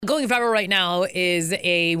Going viral right now is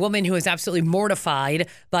a woman who is absolutely mortified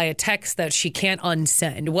by a text that she can't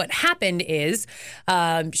unsend. What happened is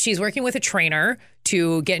she's working with a trainer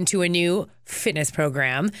to get into a new fitness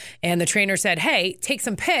program. And the trainer said, hey, take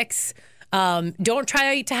some pics. Don't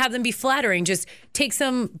try to have them be flattering. Just take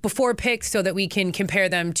some before pics so that we can compare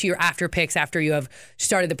them to your after pics after you have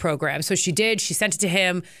started the program. So she did. She sent it to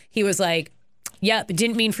him. He was like, yep,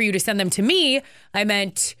 didn't mean for you to send them to me. I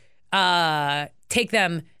meant take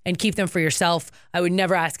them and keep them for yourself. I would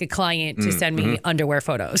never ask a client to send me underwear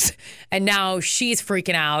photos. And now she's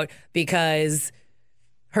freaking out because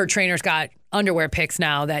her trainer's got underwear pics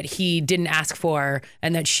now that he didn't ask for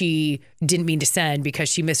and that she didn't mean to send because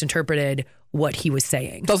she misinterpreted what he was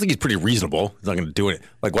saying. I think he's pretty reasonable. He's not going to do it.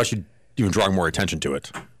 Like, why should even drawing more attention to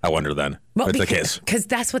it? I wonder then. Well, that's the case. Because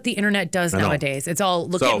that's what the internet does nowadays. It's all,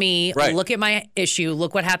 look at me, look at my issue,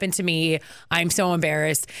 look what happened to me. I'm so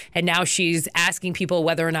embarrassed. And now she's asking people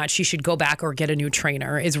whether or not she should go back or get a new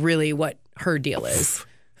trainer is really what her deal is.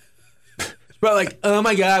 But like, oh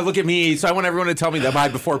my God, look at me. So I want everyone to tell me that my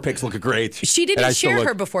before pics look great. She didn't share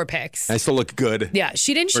her before pics. I still look good. Yeah,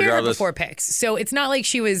 she didn't share her before pics. So it's not like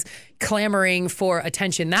she was clamoring for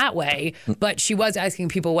attention that way, but she was asking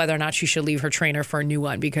people whether or not she should leave her trainer for a new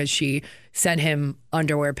one because she sent him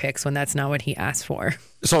underwear pics when that's not what he asked for.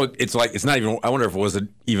 So it's like, it's not even, I wonder if it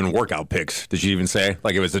wasn't even workout pics. Did she even say?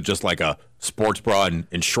 Like, it was just like a sports bra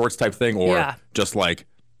and shorts type thing or just like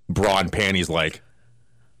bra and panties like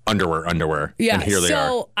underwear. Yeah, and here they are.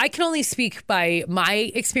 So I can only speak by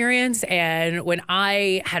my experience. And when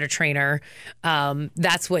I had a trainer,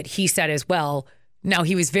 that's what he said as well. Now,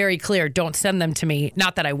 he was very clear, don't send them to me.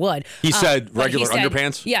 Not that I would. He said regular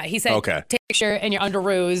underpants? Yeah, he said, take a picture in your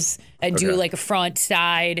underoos and do like a front,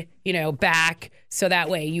 side, back. So that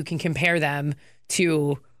way you can compare them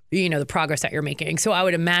to, the progress that you're making. So I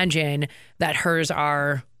would imagine that hers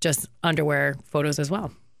are just underwear photos as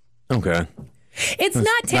well. Okay. It's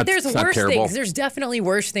not. There's worse things. There's definitely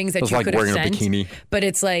worse things that you could have sent. Bikini. But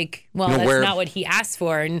it's like, well, that's not what he asked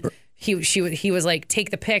for, and he was like,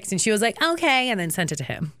 take the pics, and she was like, okay, and then sent it to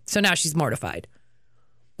him. So now she's mortified.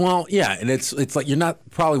 Well, yeah, and it's like you're not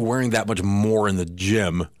probably wearing that much more in the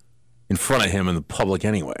gym in front of him in the public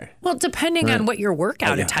anyway. Well, depending on what your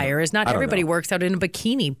workout attire is, not everybody works out in a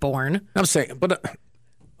bikini. Born. I'm saying, but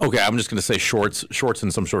okay, I'm just going to say shorts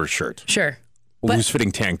and some sort of shirt. Sure.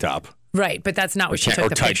 Loose-fitting tank top. Right, but that's not what she took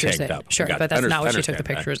the pictures in. Sure, but that's not what she took the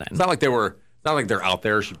pictures in. It's not like they're out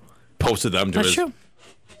there. She posted them to his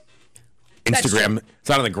Instagram. It's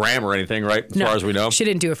not on the gram or anything, right? As far as we know. She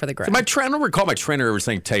didn't do it for the gram. I don't recall my trainer ever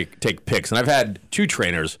saying take pics. And I've had two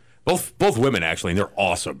trainers, both women actually, and they're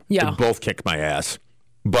awesome. Yeah. They both kicked my ass.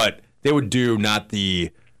 But they would do not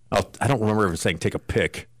the, I don't remember ever saying take a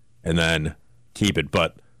pic and then keep it,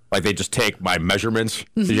 but like they just take my measurements.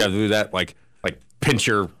 Did you have to do that? Like pinch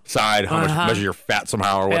your side, how much measure your fat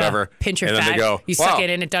somehow or whatever. Pinch your and fat. Then they go, you suck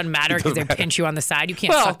it in. It doesn't matter because they pinch you on the side. You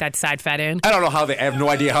can't suck that side fat in. I don't know how I have no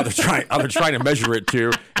idea how they're trying to measure it to.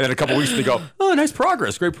 And then a couple weeks they go, oh, nice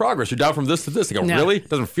progress, great progress. You're down from this to this. They go, really? It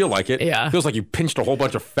doesn't feel like it. Yeah. It feels like you pinched a whole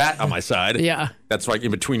bunch of fat on my side. Yeah. That's like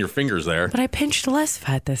in between your fingers there. But I pinched less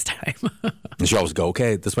fat this time. And she always go,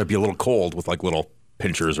 okay, this might be a little cold with like little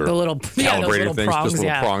pinchers or the little calibrating things, prongs, just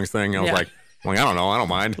little prongs thing. I was like, I don't know. I don't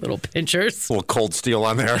mind. Little pinchers. A little cold steel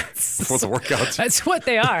on there for the workouts. That's what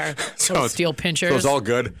they are. Little steel pinchers. So it's all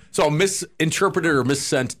good. So misinterpreted or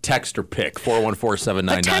missent text or pic,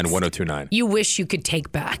 414-799-1029. You wish you could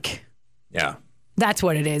take back. Yeah. That's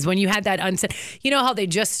what it is. When you had that unsend, you know how they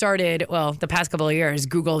just started, the past couple of years,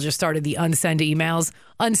 Google just started the unsend emails,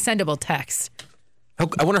 unsendable text.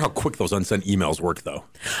 I wonder how quick those unsent emails work, though.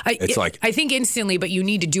 I think instantly, but you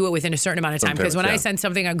need to do it within a certain amount of time. Because when I send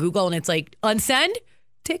something on Google and it's like, unsend,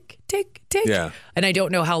 tick, tick, tick. Yeah. And I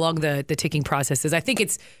don't know how long the ticking process is. I think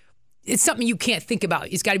it's something you can't think about.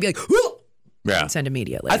 It's got to be like, whoa! Yeah. Send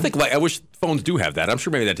immediately. I wish phones do have that. I'm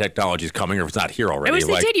sure maybe that technology is coming or if it's not here already. I wish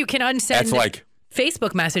they did. You can unsend. That's like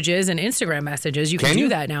Facebook messages and Instagram messages. You can do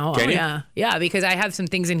that now. Can you? Yeah. Yeah, because I have some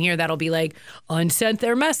things in here that'll be like, unsent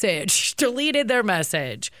their message, deleted their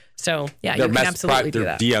message. So, yeah, you can absolutely do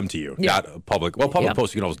that. DM to you, not public. Well, public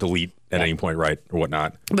posts you can always delete at any point, right, or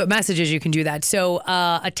whatnot. But messages, you can do that. So,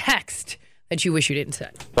 a text that you wish you didn't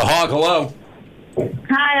send. The Hog, hello.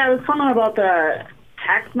 Hi, I was calling about the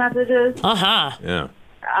text messages. Uh-huh. Yeah.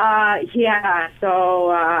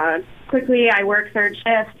 So quickly, I work third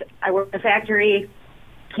shift. I work at a factory.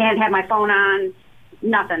 Can't have my phone on.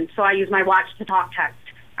 Nothing. So I use my watch to talk text.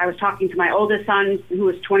 I was talking to my oldest son, who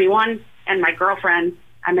was 21, and my girlfriend.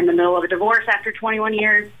 I'm in the middle of a divorce after 21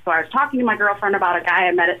 years. So I was talking to my girlfriend about a guy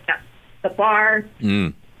I met at the bar.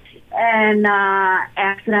 and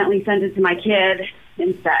accidentally sent it to my kid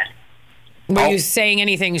instead. Were you saying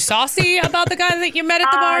anything saucy about the guy that you met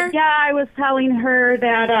at the bar? Yeah, I was telling her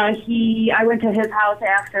that I went to his house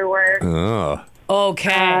afterwards. Oh.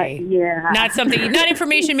 Okay. Yeah. Not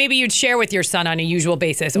information maybe you'd share with your son on a usual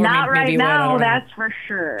basis. Or Not maybe right you now, would, that's for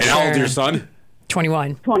sure. And how old is your son?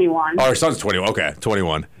 21. 21. Oh, your son's 21. Okay,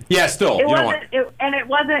 21. Yeah, still. It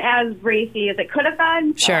wasn't as racy as it could have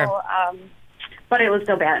been. Sure. So, but it was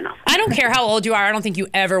still bad enough. I don't care how old you are. I don't think you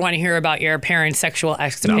ever want to hear about your parents' sexual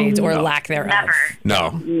escapades or lack thereof. Never. No.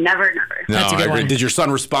 Never. No, That's a good I agree. one. Did your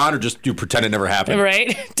son respond or just you pretend it never happened?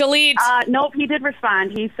 Right? Delete. Nope, he did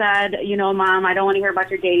respond. He said, Mom, I don't want to hear about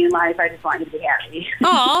your dating life. I just want you to be happy.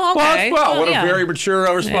 Oh, okay. What yeah. a very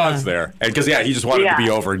mature response there. And because, he just wanted it to be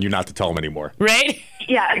Yeah. over and you not to tell him anymore. Right?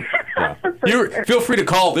 Yeah. Feel free to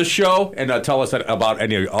call this show and tell us about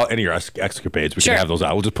any of your escapades. We Sure. can have those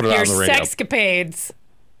out. We'll just put it Your out on the radio. sexcapades.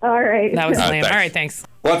 All right. That was lame. thanks. All right, thanks.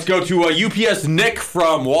 Let's go to UPS Nick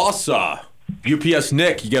from Wausau. UPS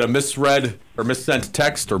Nick, you get a misread or missent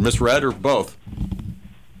text or misread or both?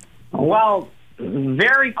 Well,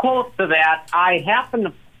 very close to that. I happened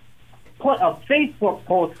to put a Facebook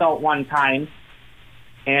post out one time,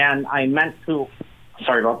 and I meant to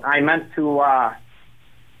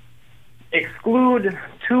exclude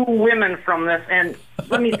 2 women from this. And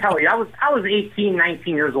let me tell you, I was 18,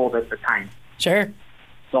 19 years old at the time. Sure.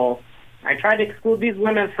 So I tried to exclude these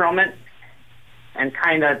women from it and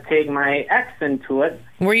kind of take my ex into it.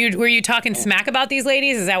 Were you talking smack about these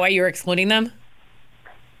ladies? Is that why you were excluding them?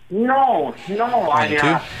 No.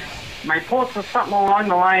 My post was something along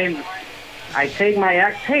the lines, I take my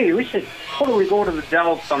ex, hey, we should totally go to the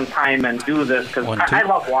Dells sometime and do this, because I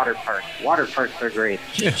love water parks. Water parks are great.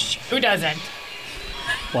 Who doesn't?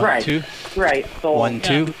 Right. So 1,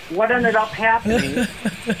 2. what ended up happening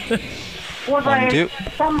was I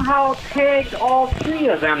somehow tagged all 3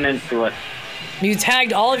 of them into it. You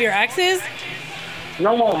tagged all of your exes?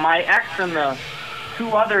 No, my ex and the 2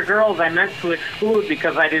 other girls I meant to exclude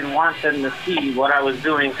because I didn't want them to see what I was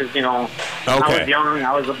doing because, I was young.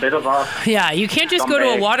 I was a bit of a... Yeah, you can't just go to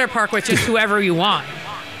a water park with just whoever you want.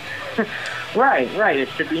 Right. It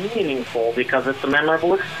should be meaningful because it's a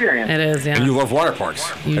memorable experience. It is, yeah. And you love water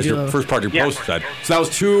parks, as your first part of your post said. So that was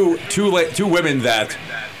two women that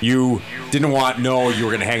you didn't know you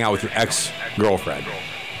were going to hang out with your ex-girlfriend.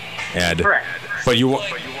 And Correct. But you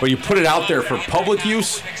put it out there for public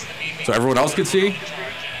use so everyone else could see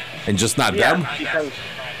and just not them?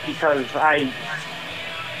 Because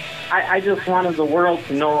I just wanted the world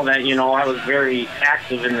to know that, I was very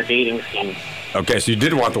active in the dating scene. Okay, so you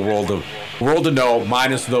did want the world to know,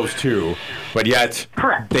 minus those 2, but yet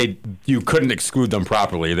Correct. you couldn't exclude them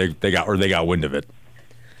properly. They got wind of it.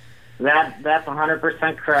 That's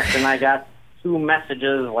 100% correct, and I got 2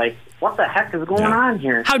 messages like, what the heck is going on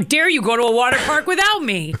here? How dare you go to a water park without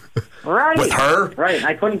me? Right. With her? Right,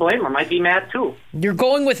 I couldn't blame them. I'd be mad too. You're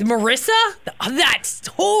going with Marissa? That's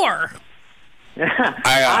whore.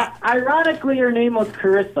 Ironically, her name was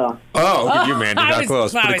Carissa. Oh, look at you, man. You're not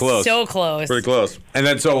close. Pretty close. So close. Pretty close. And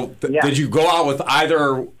then, did you go out with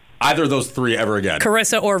either of those 3 ever again?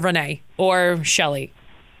 Carissa or Renee or Shelly?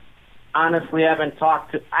 Honestly, I haven't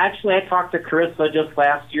talked to... Actually, I talked to Carissa just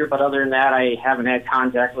last year, but other than that, I haven't had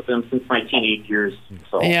contact with them since my teenage years.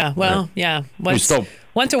 So. Yeah, well, yeah. Once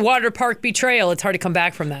a water park betrayal, it's hard to come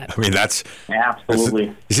back from that. I mean, that's... Absolutely.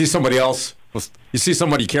 You see somebody else... You see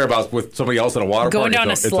somebody you care about with somebody else at a water park. Going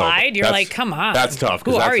down a slide, you're like, come on. That's tough.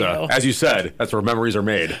 Who are you? As you said, that's where memories are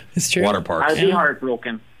made. It's true. Water parks. I'd be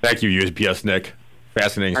heartbroken. Thank you, UPS Nick.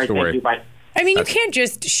 Fascinating All right, story. thank you. Bye. I mean, you can't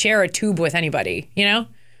just share a tube with anybody,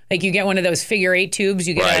 Like you get one of those figure 8 tubes,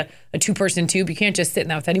 you get a 2-person tube. You can't just sit in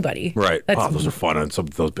that with anybody. Right. Those are fun on some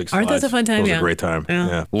of those big slides. Aren't those a fun time? Those are a great time.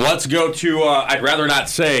 Yeah. Let's go to I'd rather not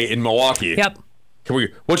say in Milwaukee. Yep.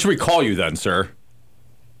 What should we call you then, sir?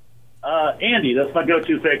 Andy, that's my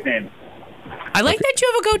go-to fake name. I like that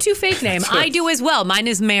you have a go-to fake name. I do as well. Mine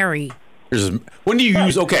is Mary. When do you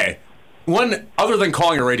use, other than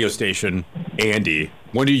calling a radio station, Andy,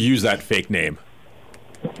 when do you use that fake name?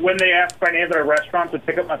 When they ask my name at a restaurant to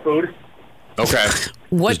pick up my food. Okay.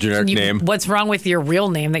 Just generic name. What's wrong with your real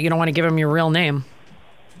name that you don't want to give them your real name?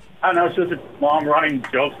 I don't know, it's just a long running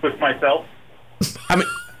jokes with myself. I mean,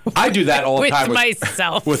 I do that all the time. With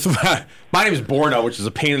myself. My name is Borna, which is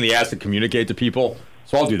a pain in the ass to communicate to people.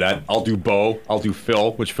 So I'll do that. I'll do Bo. I'll do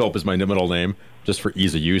Phil, which Philip is my middle name, just for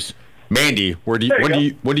ease of use. Mandy, when do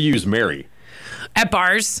you use Mary? At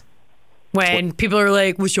bars, when people are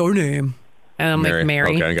like, "What's your name?" And I'm like,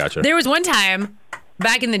 Mary. Okay, I gotcha. There was one time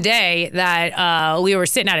back in the day that we were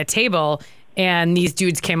sitting at a table and these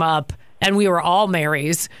dudes came up and we were all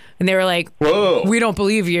Marys. And they were like, Whoa. we don't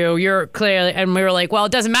believe you. You're clearly, and we were like, well,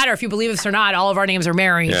 it doesn't matter if you believe us or not. All of our names are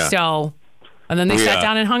Mary. Yeah. So, and then they sat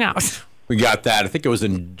down and hung out. We got that. I think it was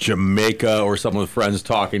in Jamaica or some with friends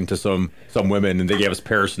talking to some women, and they gave us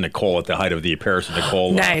Paris and Nicole at the height of the Paris and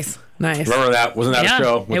Nicole. Nice. Remember that? Wasn't that a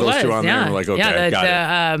show with it those was, two on there? We're like, okay, got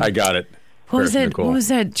it. I got it. What was Paris and it? Nicole. What was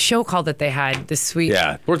that show called that they had? The sweet.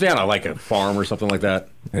 Yeah, weren't they on like a farm or something like that?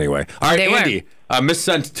 Anyway, all right, They Andy,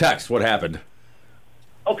 missent text. What happened?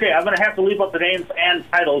 Okay, I'm going to have to leave out the names and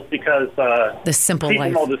titles because The Simple people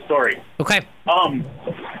Life. know the story. Okay.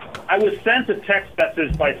 I was sent a text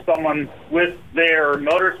message by someone with their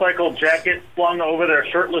motorcycle jacket flung over their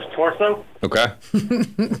shirtless torso. Okay.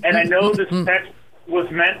 And I know this text was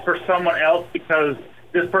meant for someone else because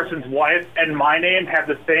this person's wife and my name have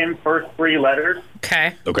the same first three letters.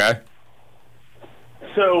 Okay. Okay.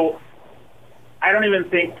 So I don't even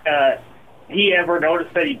think he ever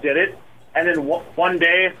noticed that he did it. And then one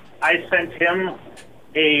day I sent him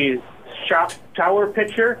a shower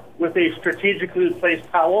picture with a strategically placed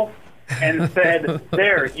towel and said,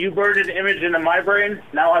 there, you burned an image into my brain.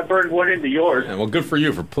 Now I burned one into yours. Yeah, well, good for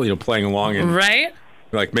you for playing along and Right?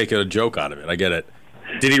 like making a joke out of it. I get it.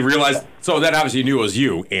 Did he realize? So then obviously you knew it was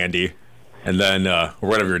you, Andy, and then or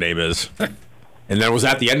whatever your name is. And then was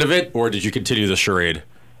that the end of it, or did you continue the charade?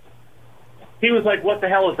 He was like, what the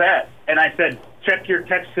hell is that? And I said, check your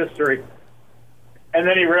text history. And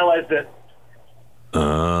then he realized it.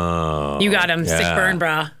 Oh. You got him. Yeah. Sick burn,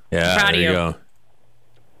 brah. Yeah, Proud of there you you. go.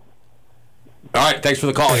 All right, thanks for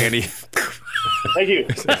the call, Andy. Thank you.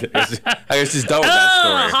 I guess he's done with that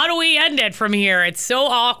story. How do we end it from here? It's so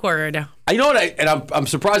awkward. You know what? I'm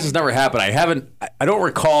surprised this never happened. I don't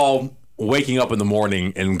recall waking up in the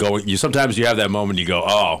morning and going. Sometimes you have that moment. You go,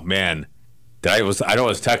 oh man, I know I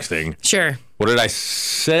was texting. Sure. What did I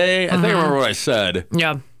say? I think I remember what I said.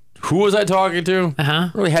 Yeah. Who was I talking to? Uh-huh.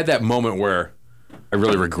 I really had that moment where I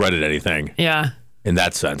really regretted anything. Yeah. In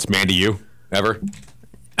that sense, Mandy, you ever?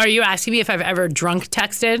 Are you asking me if I've ever drunk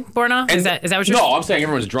texted, Borna? Is that what you're saying? No, I'm saying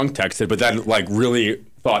everyone's drunk texted, but then like really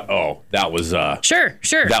thought, oh, that was Sure.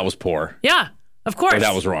 that was poor. Yeah, of course. Or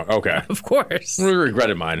that was wrong. Okay. Of course. I really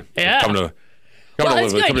regretted mine. Yeah. Come to Well, that's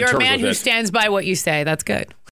live with- good. come to You're a terms man with who it. stands by what you say. That's good.